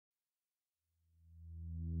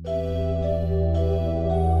Hello,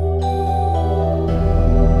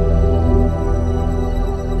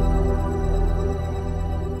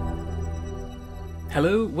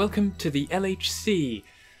 welcome to the LHC,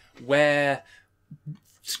 where,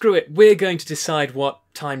 screw it, we're going to decide what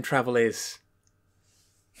time travel is.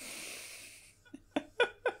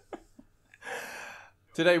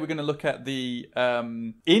 Today we're going to look at the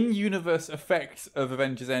in-universe effects of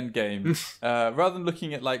Avengers Endgame. Rather than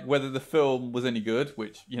looking at like whether the film was any good,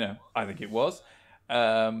 which, you know, I think it was,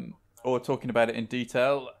 or talking about it in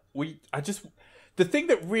detail, the thing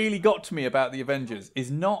that really got to me about the Avengers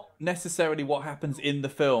is not necessarily what happens in the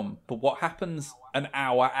film, but what happens an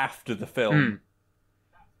hour after the film.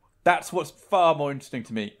 That's what's far more interesting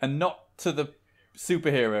to me, and not to the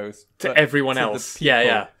superheroes. To everyone else.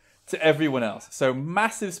 Yeah. To everyone else. So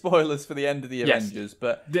massive spoilers for the end of the Avengers,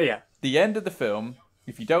 but the end of the film,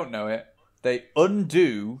 if you don't know it, they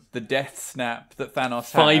undo the death snap that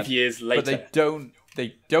Thanos had 5 years later. But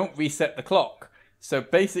they don't reset the clock. So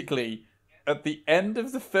basically, at the end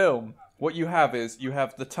of the film, what you have is you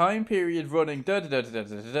have the time period running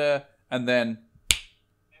and then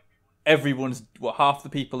half the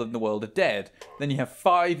people in the world are dead. Then you have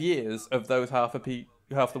 5 years of those half the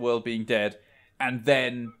world being dead, and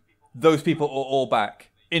then those people are all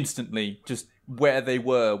back instantly, just where they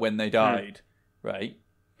were when they died, right?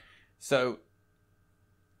 So,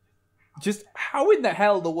 just how in the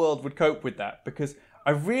hell the world would cope with that? Because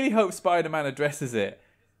I really hope Spider-Man addresses it.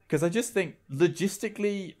 Because I just think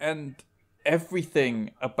logistically and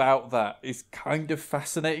everything about that is kind of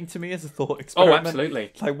fascinating to me as a thought experiment. Oh,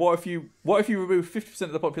 absolutely. Like, what if you remove 50%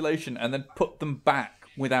 of the population and then put them back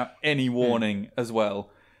without any warning as well?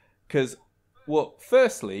 Because, well,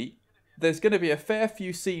 firstly, there's going to be a fair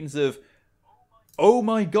few scenes of, oh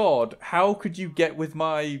my god, how could you get with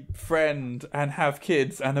my friend and have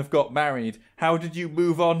kids and have got married? How did you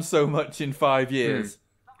move on so much in 5 years?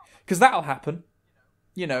 Because that'll happen.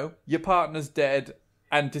 You know, your partner's dead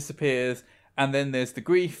and disappears, and then there's the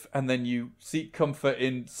grief, and then you seek comfort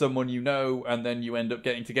in someone you know, and then you end up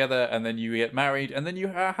getting together, and then you get married, and then you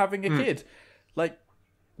are having a kid. Like,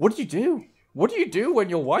 what do you do? What do you do when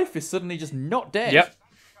your wife is suddenly just not dead? Yep.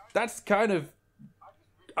 That's kind of...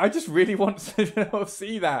 I just really want to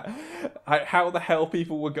see that. How the hell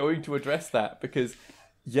people were going to address that, because...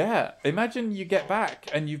 Yeah, imagine you get back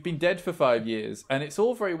and you've been dead for 5 years, and it's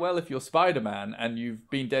all very well if you're Spider-Man and you've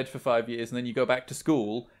been dead for 5 years and then you go back to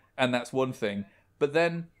school, and that's one thing. But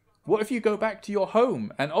then, what if you go back to your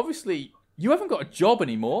home, and obviously you haven't got a job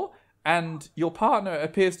anymore, and your partner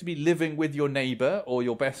appears to be living with your neighbour or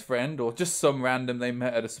your best friend or just some random they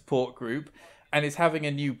met at a support group, and is having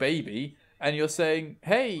a new baby, and you're saying,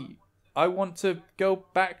 hey, I want to go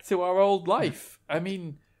back to our old life. I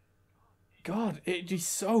mean... God, it'd be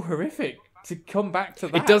so horrific to come back to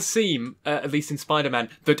that. It does seem, at least in Spider-Man,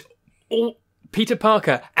 that Peter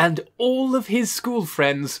Parker and all of his school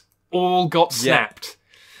friends all got snapped.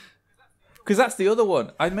 Because that's the other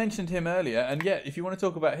one. I mentioned him earlier, and if you want to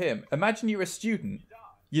talk about him, imagine you're a student,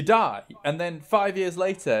 you die, and then 5 years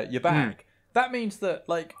later, you're back. That means that,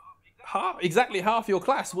 like, exactly half your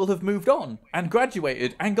class will have moved on and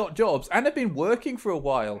graduated and got jobs and have been working for a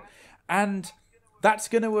while. And... that's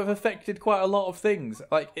going to have affected quite a lot of things.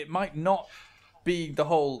 Like, it might not be the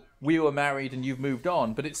whole, we were married and you've moved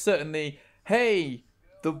on, but it's certainly, hey,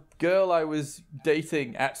 the girl I was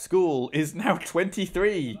dating at school is now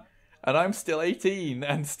 23, and I'm still 18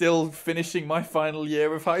 and still finishing my final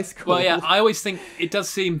year of high school. Well, yeah, I always think it does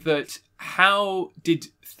seem that how did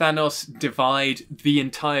Thanos divide the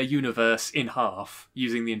entire universe in half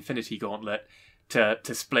using the Infinity Gauntlet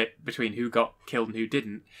to split between who got killed and who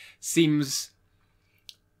didn't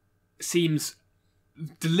seems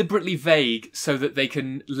deliberately vague so that they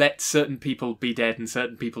can let certain people be dead and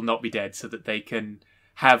certain people not be dead so that they can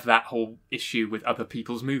have that whole issue with other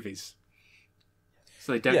people's movies.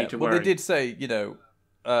 So they don't need to worry. Well, they did say, you know,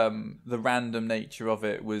 the random nature of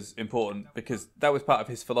it was important because that was part of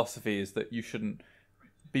his philosophy, is that you shouldn't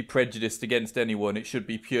be prejudiced against anyone. It should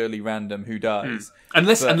be purely random who dies.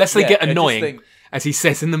 Unless they get annoying, as he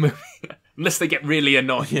says in the movie. Unless they get really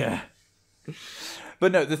annoying. Yeah.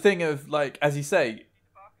 But no, the thing of, like, as you say,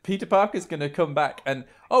 Peter Parker's going to come back and,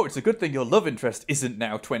 it's a good thing your love interest isn't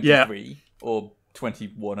now 23 or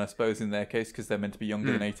 21, I suppose, in their case, because they're meant to be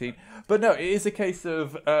younger than 18. But no, it is a case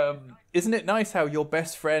of, isn't it nice how your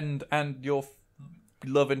best friend and your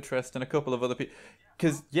love interest and a couple of other people...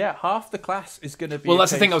 Because, half the class is going to be... Well,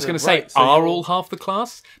 that's the thing I was going to say. Are all half the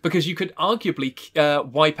class? Because you could arguably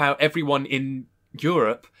wipe out everyone in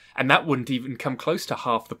Europe, and that wouldn't even come close to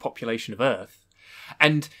half the population of Earth.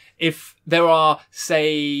 And if there are,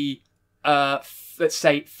 say, let's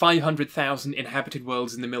say 500,000 inhabited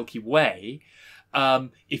worlds in the Milky Way,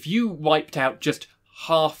 if you wiped out just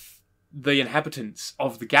half the inhabitants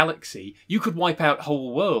of the galaxy, you could wipe out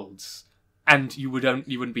whole worlds, and you wouldn't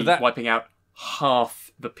be wiping out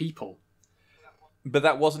half the people. But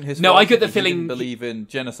that wasn't his fault. No, I get the He feeling didn't believe in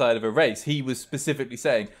genocide of a race. He was specifically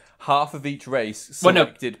saying half of each race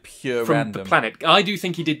selected pure from random. the planet. I do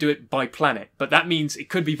think he did do it by planet, but that means it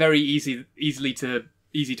could be very easy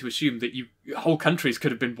to assume that whole countries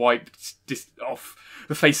could have been wiped off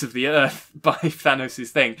the face of the earth by Thanos'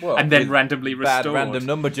 thing, and then randomly restored. Bad random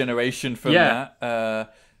number generation from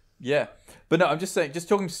that. Yeah. But no, I'm just saying, just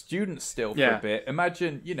talking students still for a bit.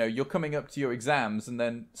 Imagine, you're coming up to your exams and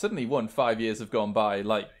then suddenly 5 years have gone by,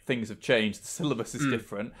 like things have changed, the syllabus is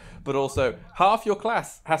different, but also half your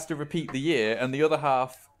class has to repeat the year and the other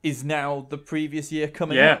half is now the previous year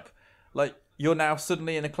coming up. Like, you're now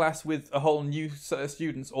suddenly in a class with a whole new set of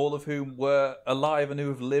students, all of whom were alive and who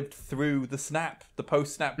have lived through the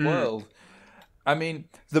post-snap world. I mean,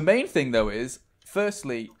 the main thing though is,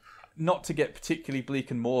 firstly, not to get particularly bleak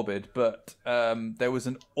and morbid, but there was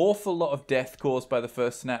an awful lot of death caused by the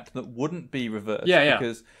first snap that wouldn't be reversed.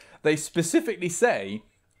 Because they specifically say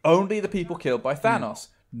only the people killed by Thanos,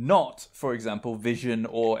 not, for example, Vision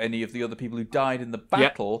or any of the other people who died in the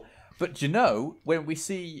battle. But when we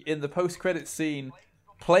see in the post-credits scene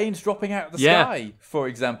planes dropping out of the sky, for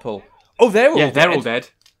example, they're all dead.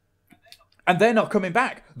 And they're not coming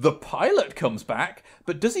back. The pilot comes back,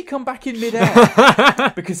 but does he come back in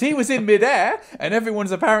midair? Because he was in midair, and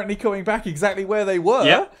everyone's apparently coming back exactly where they were.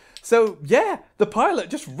 Yep. So, the pilot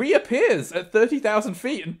just reappears at 30,000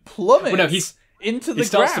 feet and plummets into the ground. He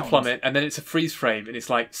starts to plummet, and then it's a freeze frame, and it's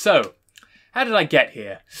like, so, how did I get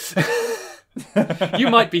here? You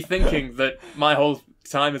might be thinking that my whole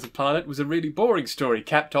time as a pilot was a really boring story,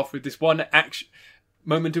 capped off with this one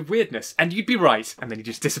moment of weirdness, and you'd be right. And then he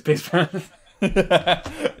just disappears.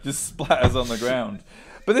 Just splatters on the ground.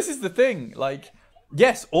 But this is the thing, like,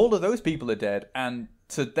 yes, all of those people are dead, and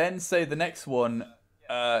to then say the next one,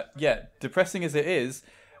 depressing as it is,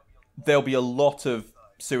 there'll be a lot of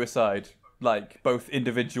suicide, like both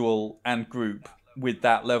individual and group, with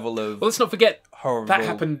that level of let's not forget that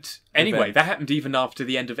happened event. Anyway. That happened even after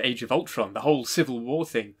the end of Age of Ultron. The whole Civil War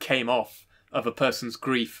thing came off of a person's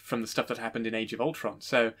grief from the stuff that happened in Age of Ultron.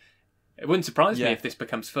 So it wouldn't surprise me if this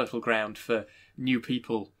becomes fertile ground for new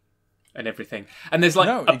people and everything. And there's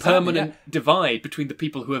a permanent divide between the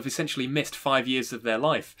people who have essentially missed 5 years of their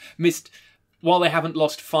life. While they haven't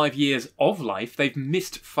lost 5 years of life, they've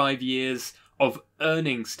missed 5 years of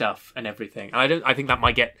earning stuff and everything. And I think that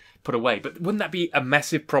might get put away. But wouldn't that be a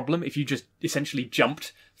massive problem if you just essentially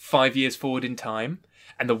jumped 5 years forward in time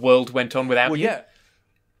and the world went on without you? Yeah.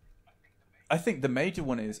 I think the major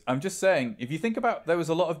one is, I'm just saying, if you think about, there was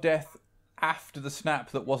a lot of death after the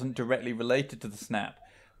snap that wasn't directly related to the snap.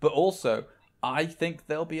 But also, I think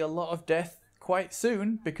there'll be a lot of death quite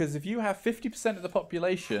soon, because if you have 50% of the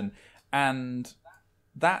population, and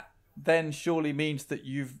that then surely means that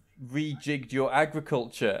you've rejigged your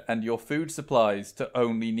agriculture and your food supplies to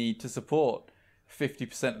only need to support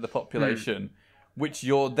 50% of the population, which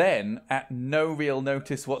you're then, at no real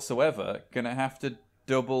notice whatsoever, going to have to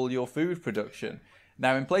double your food production.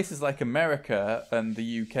 Now, in places like America and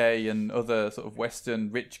the UK and other sort of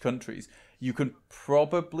Western rich countries, you can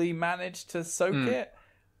probably manage to soak it,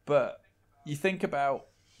 but you think about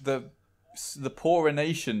the poorer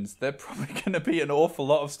nations, they're probably going to be an awful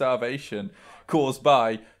lot of starvation caused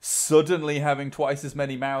by suddenly having twice as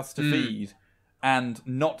many mouths to feed and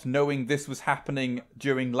not knowing this was happening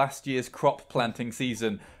during last year's crop planting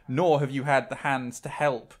season, nor have you had the hands to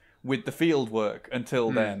help with the field work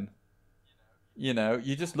until then. You're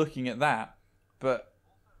just looking at that. But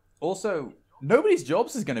also, nobody's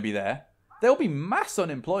jobs is going to be there. There'll be mass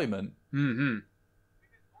unemployment.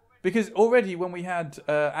 Because already when we had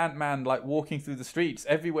Ant-Man walking through the streets,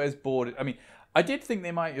 everywhere's boarded. I mean, I did think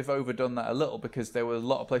they might have overdone that a little because there were a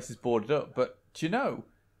lot of places boarded up. But do you know,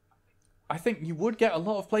 I think you would get a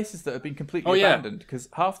lot of places that have been completely abandoned because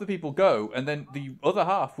half the people go and then the other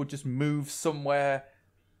half would just move somewhere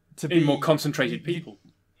to be more concentrated people.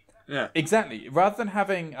 Yeah, exactly. Rather than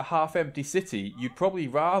having a half-empty city, you'd probably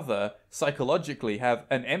rather psychologically have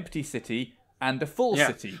an empty city and a full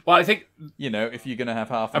city. Well, I think if you're going to have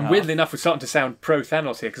half and half. Weirdly enough, we're starting to sound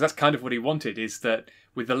pro-Thanos here because that's kind of what he wanted. Is that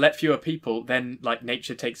with the fewer people, then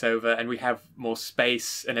nature takes over and we have more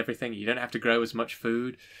space and everything. You don't have to grow as much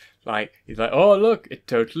food. He's like, oh look, it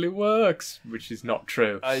totally works, which is not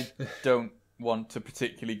true. I don't want to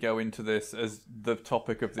particularly go into this as the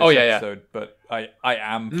topic of this episode, but I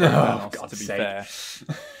am pro-Thanos, to be fair.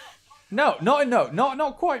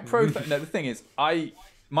 Not quite pro. No, the thing is,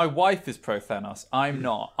 my wife is pro Thanos. I'm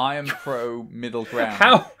not. I am pro middle ground.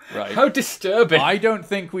 How disturbing! I don't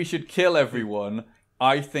think we should kill everyone.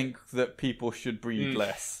 I think that people should breed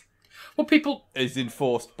less. Well, people is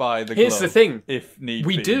enforced by the. Here's glove, the thing: if need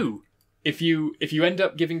we be. do. If you end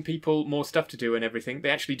up giving people more stuff to do and everything, they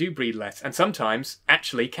actually do breed less. And sometimes,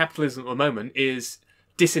 actually, capitalism at the moment is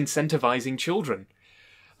disincentivizing children.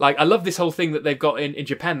 Like, I love this whole thing that they've got in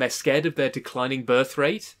Japan. They're scared of their declining birth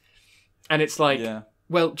rate. And it's like,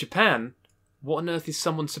 well, Japan, what on earth is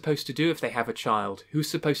someone supposed to do if they have a child? Who's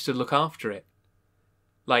supposed to look after it?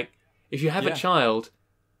 Like, if you have a child,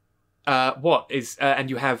 and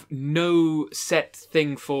you have no set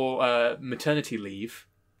thing for maternity leave,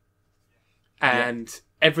 and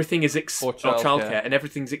everything is or childcare, and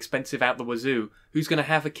everything's expensive out the wazoo, who's going to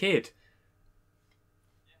have a kid?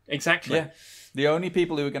 Exactly. Yeah. The only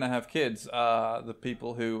people who are going to have kids are the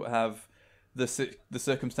people who have the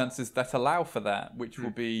circumstances that allow for that, which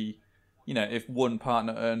will be, if one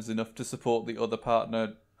partner earns enough to support the other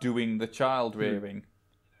partner doing the child rearing.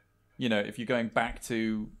 If you're going back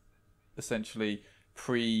to essentially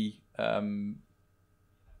when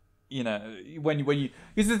you...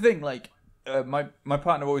 Here's the thing, like, my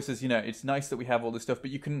partner always says, it's nice that we have all this stuff,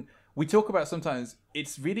 but we talk about sometimes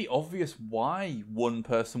it's really obvious why one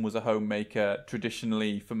person was a homemaker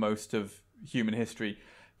traditionally for most of human history,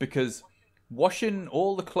 because washing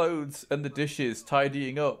all the clothes and the dishes,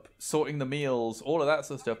 tidying up, sorting the meals, all of that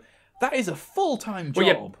sort of stuff, that is a full-time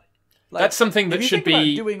job. Well, that's something that should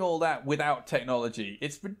be doing all that without technology.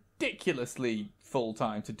 It's ridiculously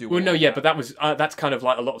full-time to do. Well, no, yeah, but that's kind of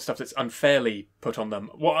like a lot of stuff that's unfairly put on them.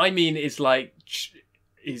 What I mean is like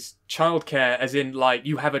is childcare, as in like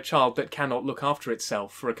you have a child that cannot look after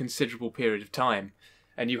itself for a considerable period of time,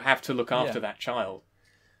 and you have to look after that child.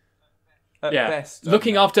 At best,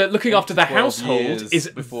 looking after the household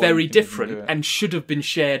is very different and should have been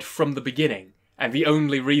shared from the beginning. And the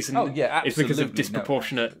only reason is because of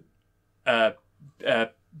disproportionate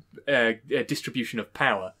distribution of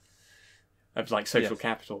power, of like social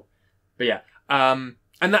capital. But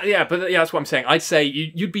that's what I'm saying. I'd say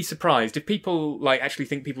you'd be surprised if people like actually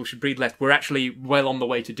think people should breed less. We're actually well on the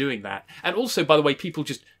way to doing that. And also, by the way, people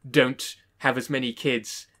just don't have as many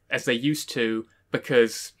kids as they used to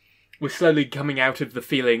because we're slowly coming out of the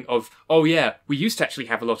feeling of, oh yeah, we used to actually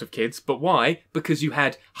have a lot of kids, but why? Because you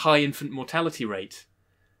had high infant mortality rate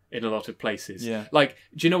in a lot of places. Yeah. Like,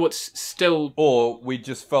 do you know what's still... Or we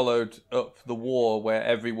just followed up the war where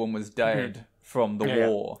everyone was dead from the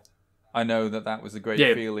war. I know that was a great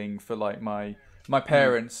feeling for like my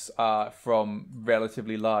parents are from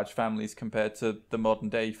relatively large families compared to the modern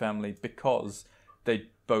day family because they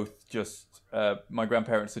both just my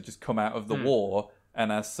grandparents had just come out of the war,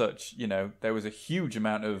 and as such, there was a huge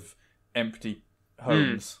amount of empty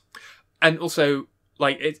homes. And also,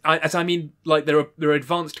 like there are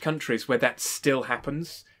advanced countries where that still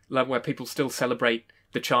happens, like where people still celebrate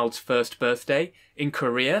the child's first birthday. In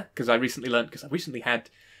Korea, because I recently had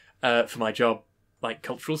for my job, like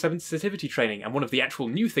cultural sensitivity training, and one of the actual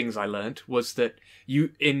new things I learned was that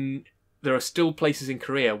there are still places in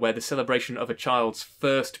Korea where the celebration of a child's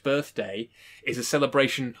first birthday is a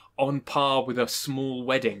celebration on par with a small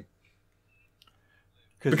wedding,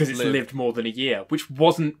 because it's lived more than a year, which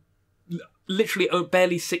wasn't literally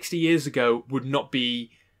barely 60 years ago would not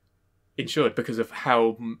be insured because of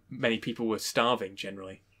how many people were starving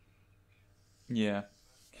generally. Yeah,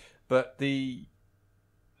 but the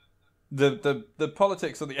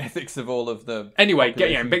politics or the ethics of all of the... Anyway,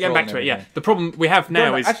 getting back to it, yeah. The problem we have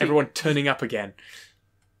now is everyone turning up again.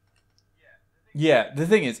 Yeah, the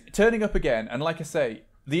thing is, turning up again, and like I say,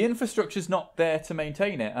 the infrastructure's not there to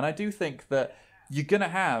maintain it, and I do think that you're going to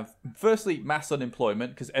have, firstly, mass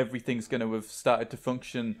unemployment, because everything's going to have started to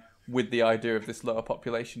function with the idea of this lower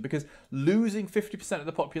population, because losing 50% of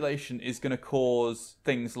the population is going to cause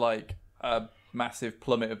things like... massive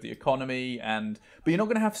plummet of the economy, but you're not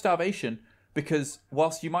going to have starvation, because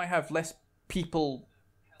whilst you might have less people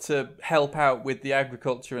to help out with the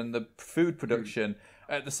agriculture and the food production,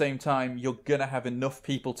 at the same time you're going to have enough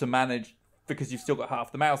people to manage, because you've still got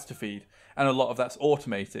half the mouths to feed, and a lot of that's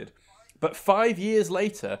automated. But 5 years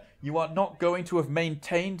later, you are not going to have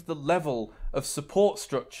maintained the level of support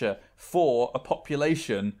structure for a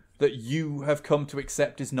population that you have come to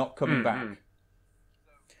accept is not coming back.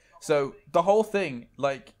 So the whole thing,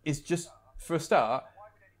 like, is just, for a start,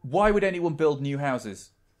 why would anyone build new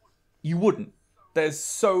houses? You wouldn't. There's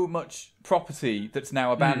so much property that's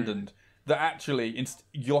now abandoned that actually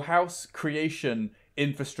your house creation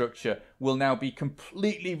infrastructure will now be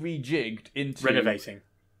completely rejigged into... Renovating.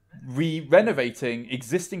 renovating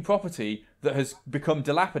existing property that has become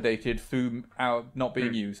dilapidated through our not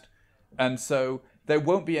being used. And so there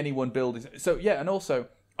won't be anyone building. So yeah, and also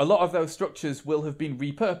a lot of those structures will have been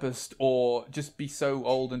repurposed or just be so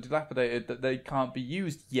old and dilapidated that they can't be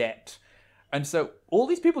used yet. And so all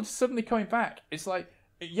these people just suddenly coming back, it's like,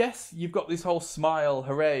 yes, you've got this whole smile,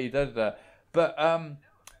 hooray, da-da-da. But do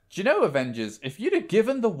you know, Avengers, if you'd have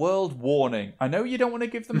given the world warning, I know you don't want to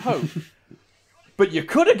give them hope, but you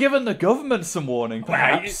could have given the government some warning,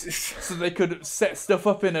 perhaps, so they could set stuff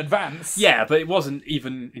up in advance. Yeah, but it wasn't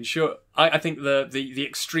even insured. I think the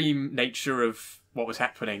extreme nature of what was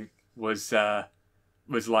happening was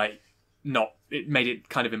like not. It made it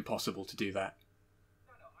kind of impossible to do that.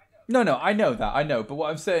 No, I know that, I know. But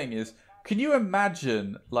what I'm saying is, can you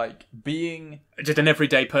imagine like being just an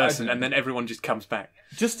everyday person, and then everyone just comes back?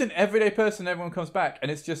 Just an everyday person, everyone comes back,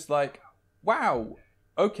 and it's just like, wow.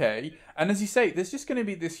 Okay, and as you say, there's just going to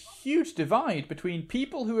be this huge divide between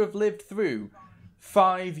people who have lived through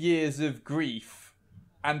 5 years of grief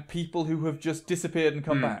and people who have just disappeared and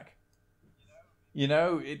come back. You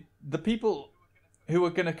know, the people who are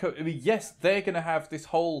going to... I mean, yes, they're going to have this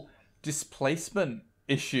whole displacement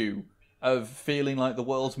issue of feeling like the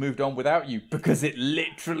world's moved on without you, because it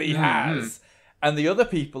literally has. And the other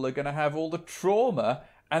people are going to have all the trauma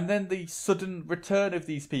and then the sudden return of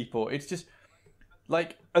these people. It's just...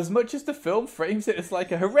 Like, as much as the film frames it as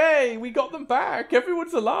like a hooray, we got them back,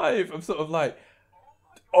 everyone's alive, I'm sort of like,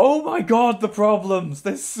 oh my god, the problems.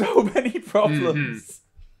 There's so many problems.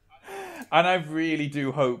 And I really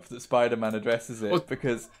do hope that Spider-Man addresses it,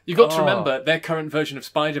 because... You've got to remember, their current version of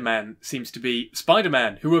Spider-Man seems to be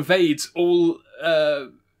Spider-Man, who evades all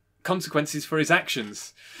consequences for his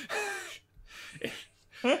actions.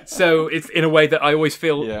 So it's in a way that I always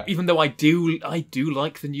feel, even though I do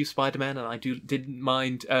like the new Spider-Man, and I didn't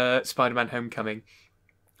mind Spider-Man Homecoming,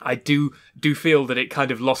 I do feel that it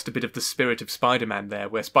kind of lost a bit of the spirit of Spider-Man there,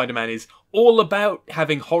 where Spider-Man is all about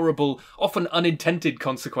having horrible, often unintended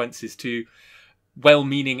consequences to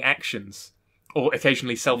well-meaning actions, or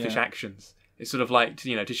occasionally selfish actions. It's sort of like,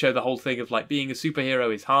 you know, to show the whole thing of like being a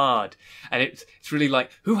superhero is hard, and it's really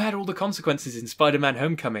like, who had all the consequences in Spider-Man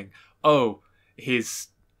Homecoming? Oh, his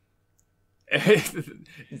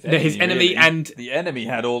enemy really. And the enemy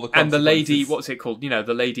had all the consequences. And the lady, what's it called? You know,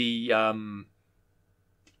 the lady.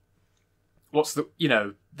 What's the? You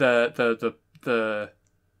know, the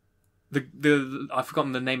I've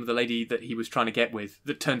forgotten the name of the lady that he was trying to get with.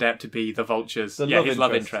 That turned out to be the Vulture's. His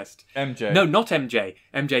love interest. MJ. No, not MJ.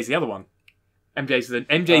 MJ's the other one. MJ's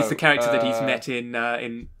the character that he's met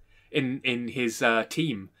in his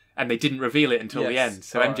team, and they didn't reveal it until the end.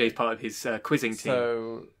 So MJ's part of his quizzing team.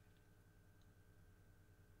 So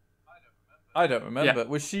I don't remember. Yeah.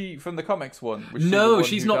 Was she from the comics one? No,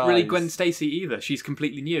 she's not really Gwen Stacy either. She's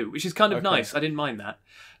completely new, which is kind of nice. I didn't mind that.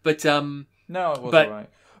 But no, it was alright.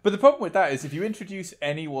 But the problem with that is if you introduce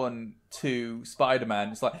anyone to Spider-Man,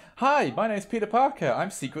 it's like, hi, my name's Peter Parker. I'm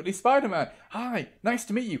secretly Spider-Man. Hi, nice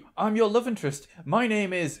to meet you. I'm your love interest. My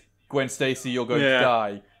name is Gwen Stacy. You're going to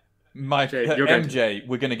die. MJ,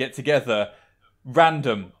 we're going to get together.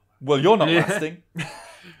 Random. Well, you're not lasting.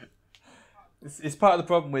 It's part of the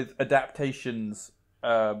problem with adaptations,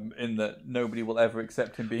 in that nobody will ever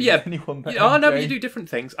accept him being anyone but MJ. Oh, no, but you do different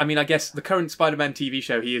things. I mean, I guess the current Spider-Man TV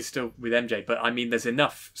show, he is still with MJ, but I mean, there's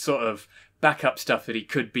enough sort of backup stuff that he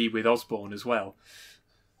could be with Osborn as well.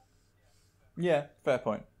 Yeah, fair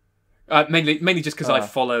point. Mainly just because I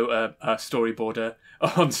follow a storyboarder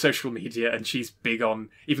on social media, and she's big on,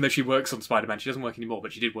 even though she works on Spider-Man, she doesn't work anymore,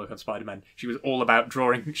 but she did work on Spider-Man. She was all about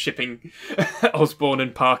shipping Osborn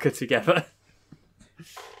and Parker together.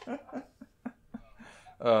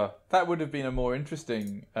 That would have been a more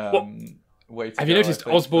interesting way to Have you noticed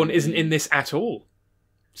Osborn isn't in this at all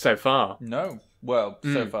so far? No. Well,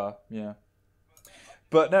 so far, yeah.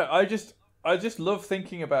 But no, I just love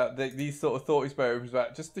thinking about these sort of thought experiments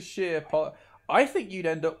about just the sheer... I think you'd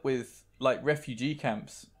end up with like refugee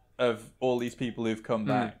camps of all these people who've come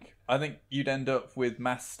back. I think you'd end up with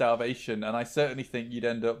mass starvation, and I certainly think you'd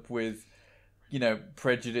end up with, you know,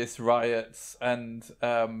 prejudice, riots, and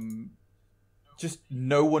just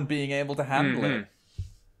no one being able to handle it.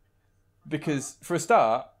 Because, for a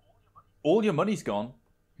start, all your money's gone.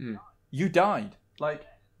 You died. Like,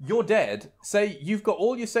 you're dead. Say you've got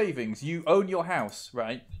all your savings. You own your house,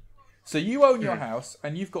 right? So you own your house,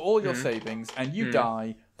 and you've got all your savings, and you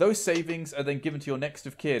die. Those savings are then given to your next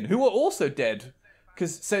of kin, who are also dead.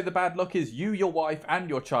 Because, say the bad luck is you, your wife, and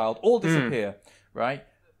your child all disappear, right?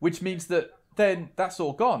 Which means that then that's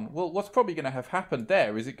all gone. Well, what's probably going to have happened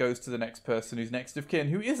there is it goes to the next person who's next of kin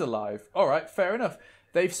who is alive. All right, fair enough.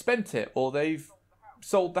 They've spent it, or they've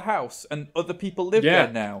sold the house and other people live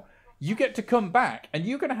there now. You get to come back, and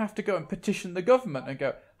you're going to have to go and petition the government and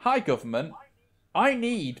go, "Hi, government, I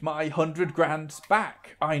need my 100 grand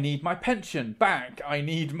back. I need my pension back. I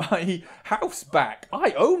need my house back.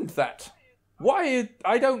 I owned that. Why?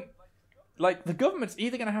 I don't..." Like, the government's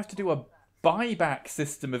either going to have to do a buyback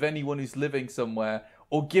system of anyone who's living somewhere,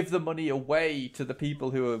 or give the money away to the people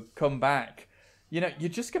who have come back. You know, you're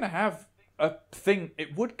just going to have a thing.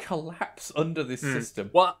 It would collapse under this system.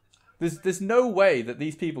 What? There's no way that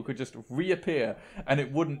these people could just reappear and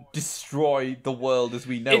it wouldn't destroy the world as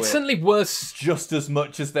we know it. It's certainly worse. Just as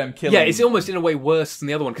much as them killing. Yeah, it's almost in a way worse than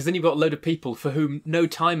the other one, because then you've got a load of people for whom no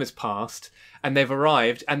time has passed and they've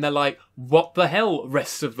arrived and they're like, "What the hell,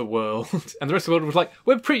 rest of the world?" And the rest of the world was like,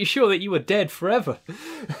 "We're pretty sure that you were dead forever."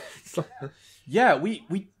 It's like... Yeah, we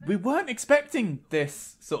weren't expecting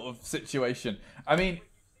this sort of situation. I mean,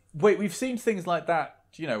 we've seen things like that,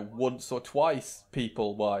 you know, once or twice,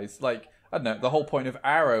 people-wise. Like, I don't know, the whole point of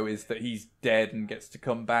Arrow is that he's dead and gets to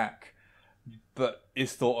come back, but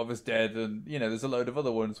is thought of as dead. And, you know, there's a load of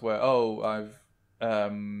other ones where,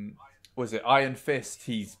 was it Iron Fist?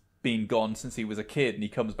 He's been gone since he was a kid, and he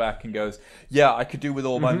comes back and goes, "Yeah, I could do with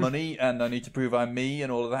all my money, and I need to prove I'm me,"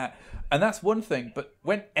 and all of that. And that's one thing, but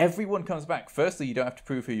when everyone comes back, firstly, you don't have to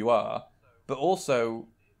prove who you are, but also,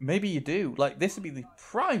 maybe you do. Like, this would be the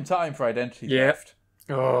prime time for identity theft.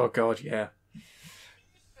 Oh, God, yeah.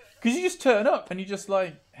 Because you just turn up and you're just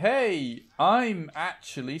like, "Hey, I'm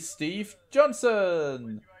actually Steve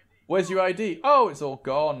Johnson. Where's your ID? Oh, it's all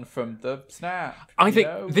gone from the snap." I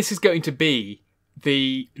think this is going to be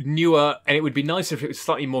the newer, and it would be nicer if it was a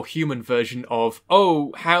slightly more human version of,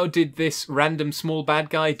 "Oh, how did this random small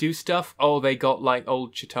bad guy do stuff? Oh, they got, like,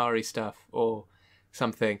 old Chitauri stuff or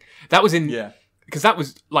something." That was in... Yeah. Because that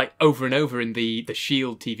was, like, over and over in the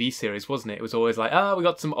S.H.I.E.L.D. TV series, wasn't it? It was always like, "Oh, we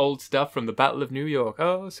got some old stuff from the Battle of New York.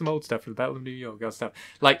 Oh, some old stuff from the Battle of New York." Got stuff.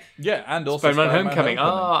 Like, yeah, and also Spider-Man Homecoming. "Oh,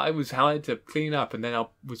 I was hired to clean up, and then I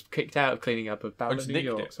was kicked out of cleaning up a Battle of New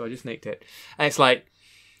York, so I just nicked it." And it's like...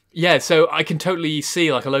 Yeah, so I can totally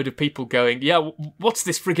see like a load of people going, "Yeah, what's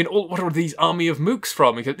this friggin'... what are these army of mooks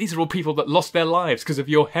from?" Because these are all people that lost their lives because of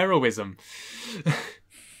your heroism.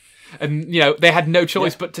 And, you know, they had no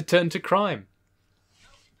choice but to turn to crime.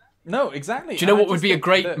 No, exactly. Do you know what would be a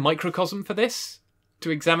great microcosm for this?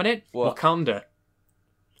 To examine it? What? Wakanda.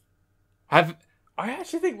 I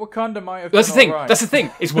actually think Wakanda might have... That's the thing. Right. That's the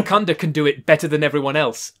thing. Is Wakanda can do it better than everyone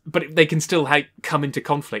else, but they can still come into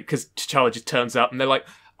conflict because T'Challa just turns up and they're like,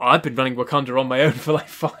 "I've been running Wakanda on my own for like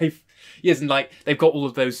 5 years," and like they've got all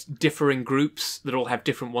of those differing groups that all have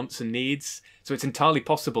different wants and needs. So it's entirely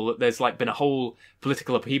possible that there's like been a whole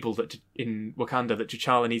political upheaval in Wakanda that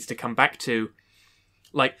T'Challa needs to come back to,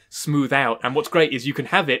 like, smooth out. And what's great is you can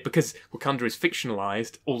have it because Wakanda is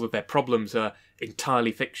fictionalized. All of their problems are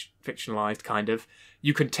entirely fictionalized, kind of.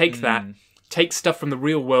 You can take that, take stuff from the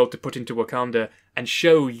real world to put into Wakanda, and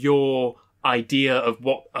show your idea of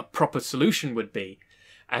what a proper solution would be.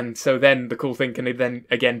 And so then the cool thing can then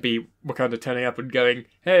again be Wakanda turning up and going,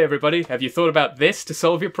 "Hey everybody, have you thought about this to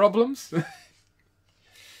solve your problems?"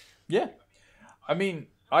 Yeah. I mean,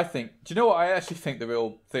 do you know what I actually think the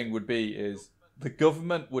real thing would be is the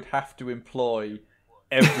government would have to employ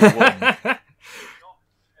everyone.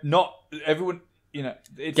 Not everyone, you know.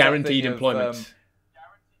 It's guaranteed employment.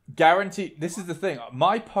 Guaranteed. This is the thing.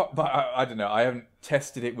 I don't know. I haven't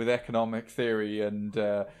tested it with economic theory and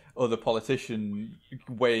other politician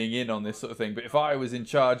weighing in on this sort of thing. But if I was in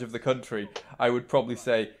charge of the country, I would probably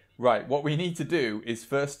say, right, what we need to do is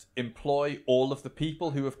first employ all of the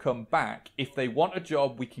people who have come back. If they want a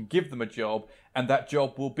job, we can give them a job, and that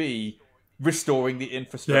job will be restoring the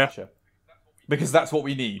infrastructure. Yeah. Because that's what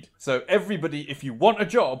we need. So everybody, if you want a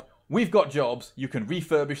job, we've got jobs. You can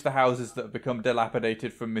refurbish the houses that have become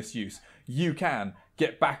dilapidated from misuse. You can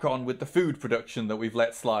get back on with the food production that we've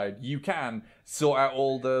let slide. You can sort out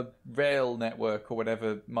all the rail network or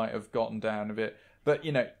whatever might have gotten down a bit. But,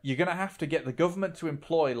 you know, you're going to have to get the government to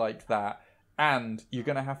employ like that, and you're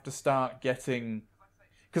going to have to start getting...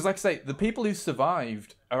 Because, like I say, the people who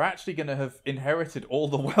survived are actually going to have inherited all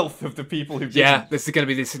the wealth of the people who didn't. Yeah, this is going to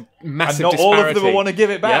be this massive disparity. And not all of them will want to give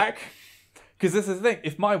it back. Yep. Because this is the thing.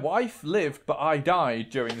 If my wife lived, but I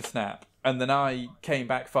died during the snap, and then I came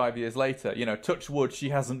back 5 years later, you know, touch wood, she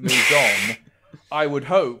hasn't moved on, I would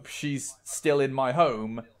hope she's still in my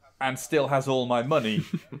home and still has all my money,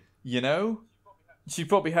 you know? She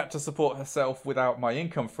probably had to support herself without my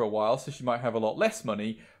income for a while, so she might have a lot less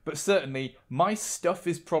money, but certainly my stuff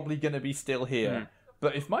is probably going to be still here.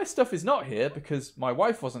 But if my stuff is not here because my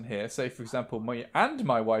wife wasn't here, say, for example,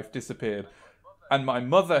 my wife disappeared, and my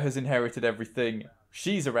mother has inherited everything,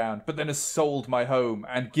 she's around, but then has sold my home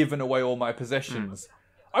and given away all my possessions.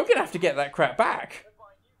 I'm going to have to get that crap back.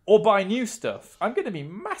 Or buy new stuff. I'm going to be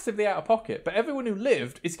massively out of pocket. But everyone who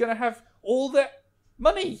lived is going to have all their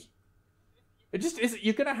money. It just is.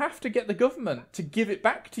 You're going to have to get the government to give it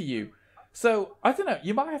back to you. So, I don't know.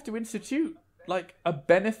 You might have to institute, like, a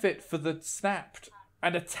benefit for the snapped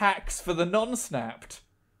and a tax for the non-snapped.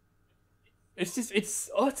 It's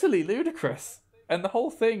utterly ludicrous. And the whole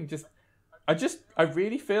thing I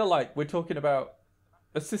really feel like we're talking about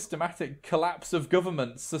a systematic collapse of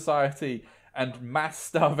government, society, and mass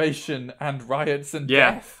starvation and riots and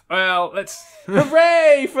death. Well, let's...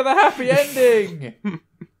 Hooray for the happy ending!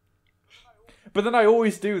 But then I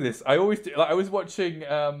always do this. I was watching,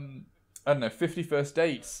 50 First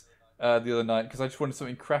Dates the other night because I just wanted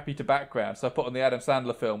something crappy to background. So I put on the Adam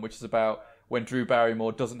Sandler film, which is about when Drew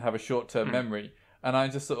Barrymore doesn't have a short-term memory. And I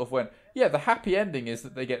just sort of went, yeah, the happy ending is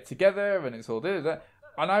that they get together and it's all that.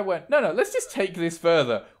 And I went, no, let's just take this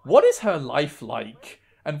further. What is her life like?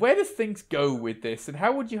 And where does things go with this? And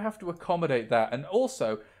how would you have to accommodate that? And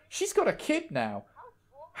also, she's got a kid now.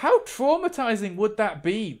 How traumatizing would that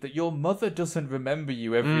be that your mother doesn't remember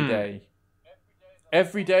you every day?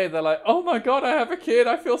 Every day they're like, oh my God, I have a kid.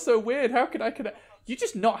 I feel so weird. How can I connect? You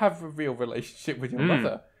just not have a real relationship with your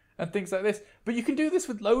mother and things like this. But you can do this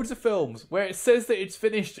with loads of films where it says that it's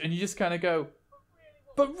finished and you just kind of go,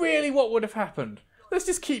 but really what would have happened? Let's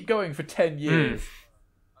just keep going for 10 years.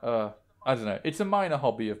 I don't know. It's a minor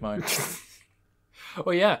hobby of mine.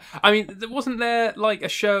 Well, yeah. I mean, wasn't there like a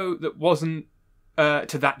show that wasn't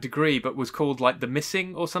to that degree, but was called like The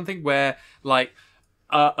Missing or something, where like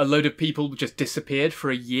a load of people just disappeared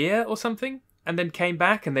for a year or something, and then came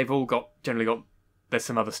back, and they've all generally got. There's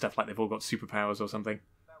some other stuff like they've all got superpowers or something.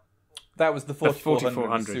 That was the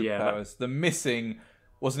 4400 superpowers. Yeah, The Missing,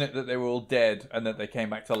 wasn't it that they were all dead and that they came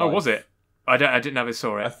back to life? Oh, was it? I didn't ever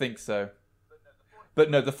saw it. I think so. But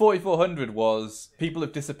no, the 4400 was people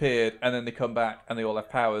have disappeared and then they come back and they all have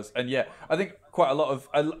powers. And yeah, I think quite a lot of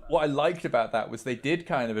what I liked about that was they did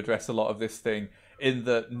kind of address a lot of this thing in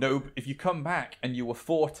that if you come back and you were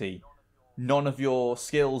 40, none of your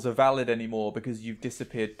skills are valid anymore because you've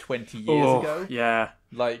disappeared 20 years ago. Yeah.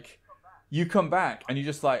 Like, you come back and you're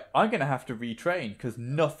just like, I'm going to have to retrain because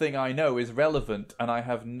nothing I know is relevant and I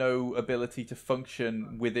have no ability to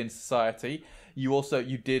function within society. You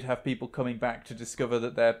did have people coming back to discover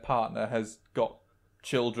that their partner has got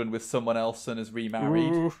children with someone else and has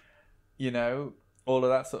remarried. Ooh. You know, all of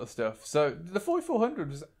that sort of stuff. So the 4400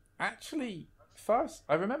 was actually, first,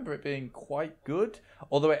 I remember it being quite good,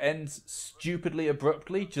 although it ends stupidly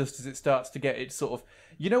abruptly just as it starts to get its sort of...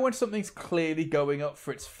 You know when something's clearly going up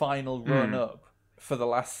for its final run up for the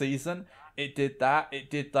last season? It did that. It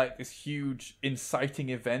did like this huge inciting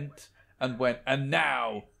event and went, and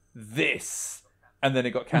now this... And then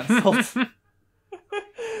it got cancelled.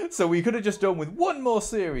 So we could have just done with one more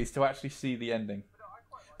series to actually see the ending.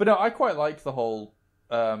 But no, I quite liked the whole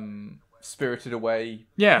Spirited Away.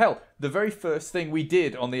 Yeah. Hell, the very first thing we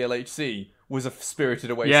did on the LHC was a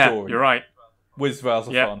Spirited Away story. Yeah, you're right. With Vales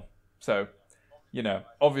of Fun. So, you know,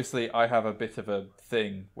 obviously I have a bit of a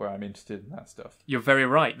thing where I'm interested in that stuff. You're very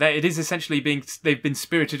right. It is essentially they've been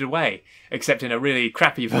spirited away, except in a really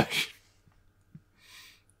crappy version.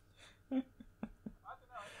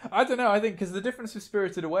 I don't know. I think because the difference with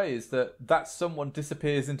Spirited Away is that someone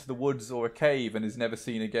disappears into the woods or a cave and is never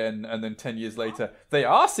seen again, and then 10 years later they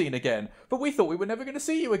are seen again. But we thought we were never going to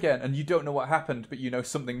see you again, and you don't know what happened, but you know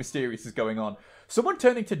something mysterious is going on. Someone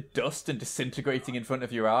turning to dust and disintegrating in front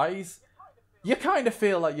of your eyes, you kind of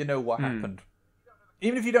feel like you know what happened,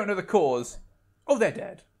 even if you don't know the cause. Oh, they're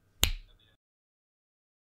dead.